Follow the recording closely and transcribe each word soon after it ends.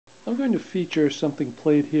I'm going to feature something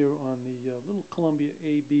played here on the little Columbia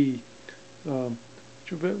AB,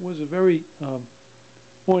 which was a very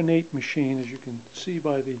ornate machine, as you can see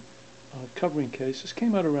by the covering case. This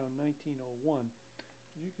came out around 1901.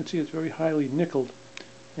 As you can see, it's very highly nickeled,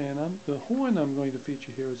 and the horn I'm going to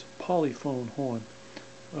feature here is a polyphone horn,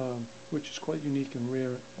 which is quite unique and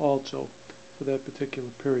rare also for that particular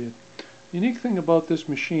period. The unique thing about this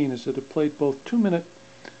machine is that it played both 2-minute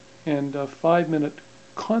and 5-minute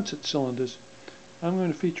concert cylinders. I'm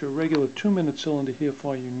going to feature a regular 2-minute cylinder here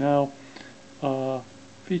for you now,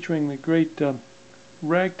 featuring the great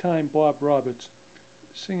Ragtime Bob Roberts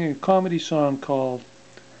singing a comedy song called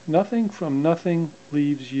Nothin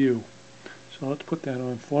Leaves You. So let's put that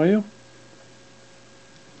on for you.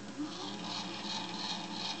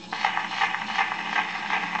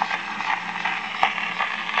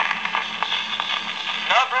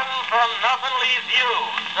 Nothin Leaves You,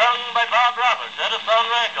 sung by Bob Roberts, Edison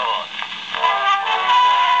Gold.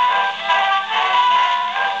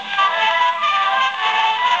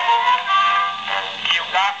 You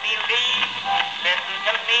got me lead, listen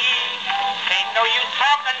to me. Ain't no use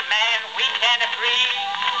talking, man, we can't agree.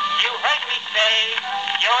 You heard me say,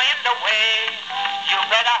 you're in the way. You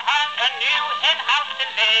better hunt a new in-house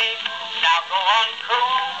delay. Now go on,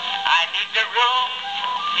 cool, I need the room.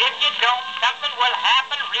 If you don't, something will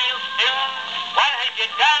happen real soon. What have you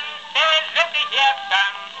done? Say, looky here,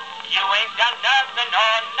 son. You ain't done nothing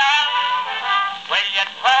or none. Well, you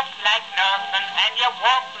talk like nothing and you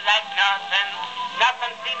walk like nothing.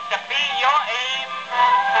 Nothing seems to be your aim.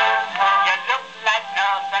 You look like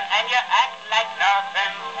nothing and you act like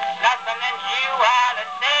nothing. Nothing and you are the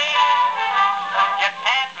same. You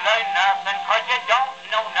can't learn nothing 'cause you don't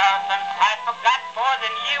know nothing. I forgot more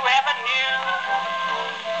than you ever knew.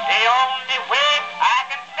 The only way I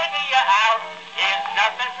can figure you out is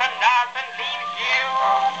nothing from nothing leaves you.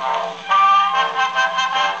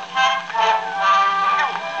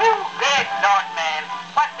 Good Lord, man.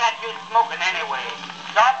 What's that you smoking anyway?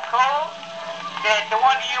 Soft coal? Said the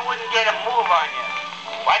one of you wouldn't get a move on you.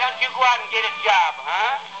 Why don't you go out and get a job,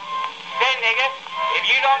 huh? Say, nigga, if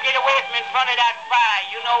you don't get away from in front of that fire,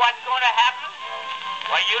 you know what's going to happen?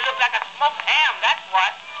 Well, you look like a smoked ham, that's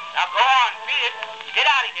what. Now go on, beat it. Get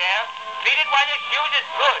out of here. Beat it while your shoes is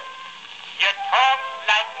good. You talk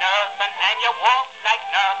like nothing and you walk like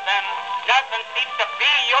nothing. Nothing seems to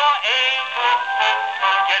be your aim.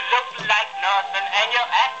 You look like nothing and you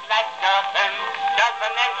act like nothing.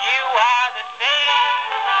 Nothing and you are the same.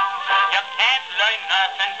 You can't learn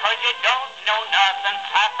nothing 'cause you don't know nothing.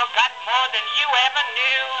 I forgot more than you ever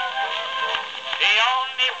knew. The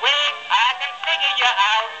only way I can figure you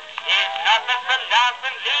out is nothing from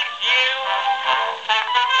nothing leaves you.